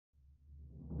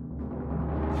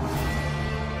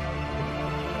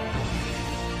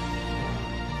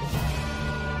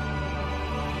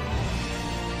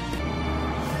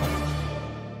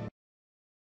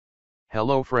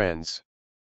Hello friends.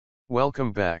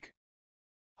 Welcome back.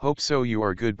 Hope so you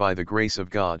are good by the grace of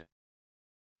God.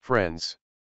 Friends,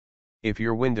 if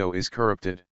your window is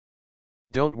corrupted,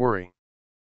 don't worry.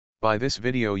 By this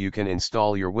video you can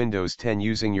install your Windows 10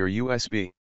 using your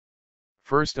USB.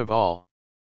 First of all,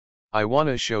 I want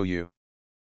to show you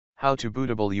how to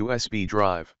bootable USB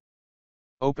drive.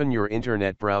 Open your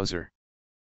internet browser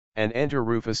and enter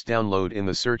RUFUS download in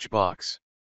the search box.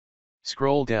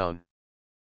 Scroll down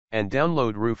and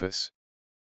download RUFUS.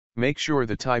 Make sure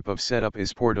the type of setup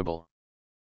is portable.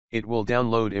 It will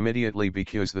download immediately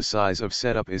because the size of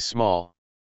setup is small.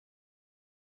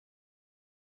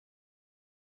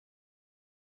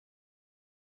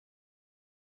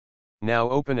 Now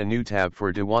open a new tab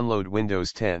for download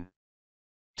Windows 10.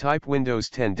 Type Windows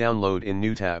 10 download in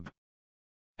new tab.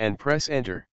 And press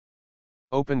enter.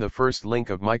 Open the first link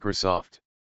of Microsoft.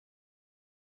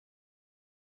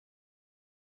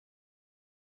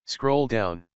 Scroll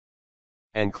down.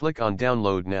 And click on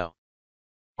download now.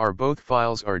 Both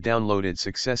files are downloaded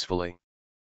successfully.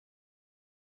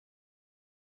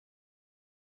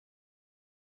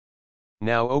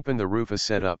 Now open the RUFUS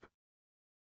setup.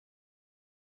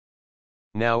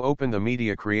 Now open the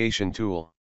media creation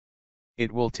tool.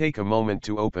 It will take a moment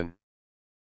to open.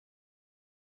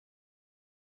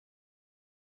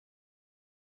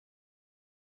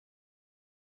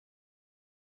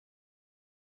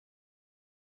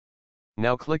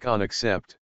 Now click on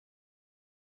accept.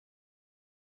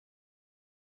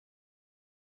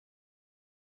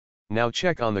 Now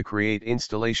check on the create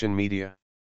installation media.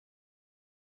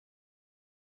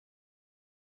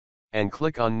 And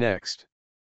click on next.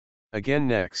 Again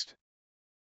next.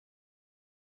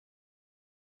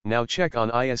 Now check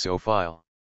on ISO file.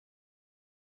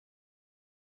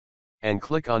 And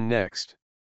click on next.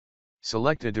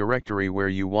 Select a directory where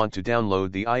you want to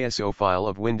download the ISO file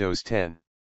of Windows 10.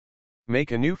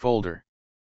 Make a new folder.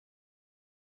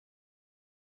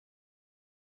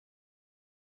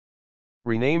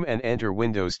 Rename and enter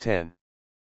Windows 10.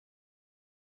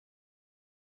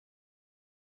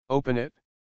 Open it.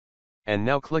 And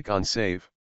now click on Save.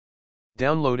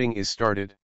 Downloading is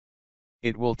started.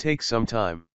 It will take some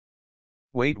time.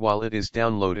 Wait while it is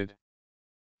downloaded.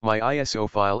 My ISO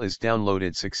file is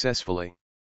downloaded successfully.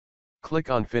 Click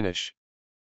on Finish.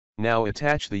 Now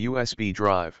attach the USB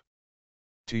drive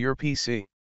to your PC.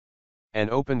 And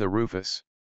open the RUFUS.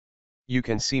 You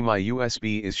can see my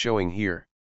USB is showing here.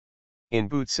 In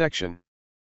Boot section,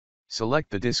 select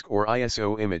the disk or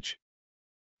ISO image.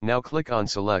 Now click on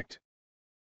Select.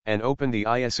 And open the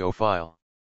ISO file.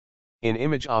 In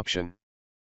Image option,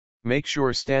 make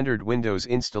sure Standard Windows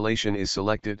installation is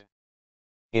selected.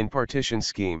 In Partition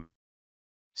Scheme,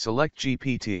 select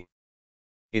GPT.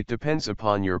 It depends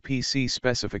upon your PC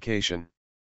specification.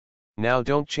 Now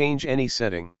don't change any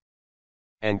setting.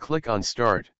 And click on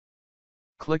Start.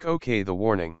 Click OK. The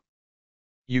warning.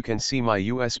 You can see my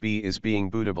USB is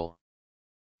being bootable.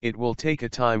 It will take a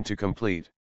time to complete.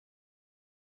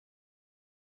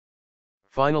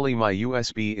 Finally my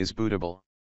USB is bootable.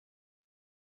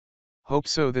 Hope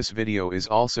so this video is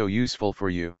also useful for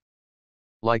you.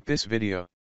 Like this video.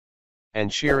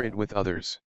 And share it with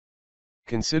others.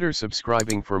 Consider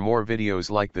subscribing for more videos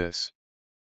like this.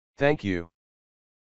 Thank you.